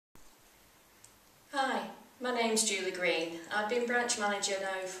My name's Julie Green. I've been branch manager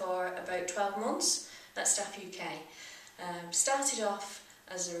now for about 12 months at Staff UK. Started off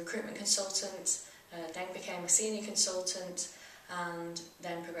as a recruitment consultant, then became a senior consultant and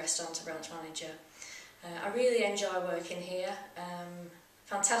then progressed on to branch manager. I really enjoy working here,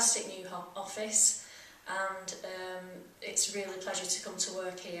 fantastic new office, and it's really a pleasure to come to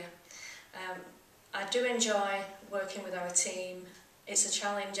work here. I do enjoy working with our team. It's a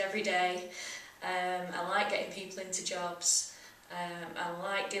challenge every day. I like getting people into jobs. I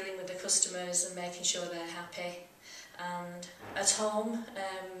like dealing with the customers and making sure they're happy. And at home,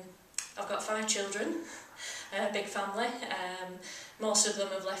 I've got 5 children, a big family. Most of them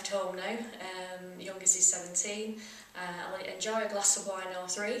have left home now. Youngest is 17. I enjoy a glass of wine or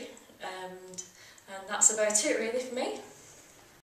 3, and that's about it really for me.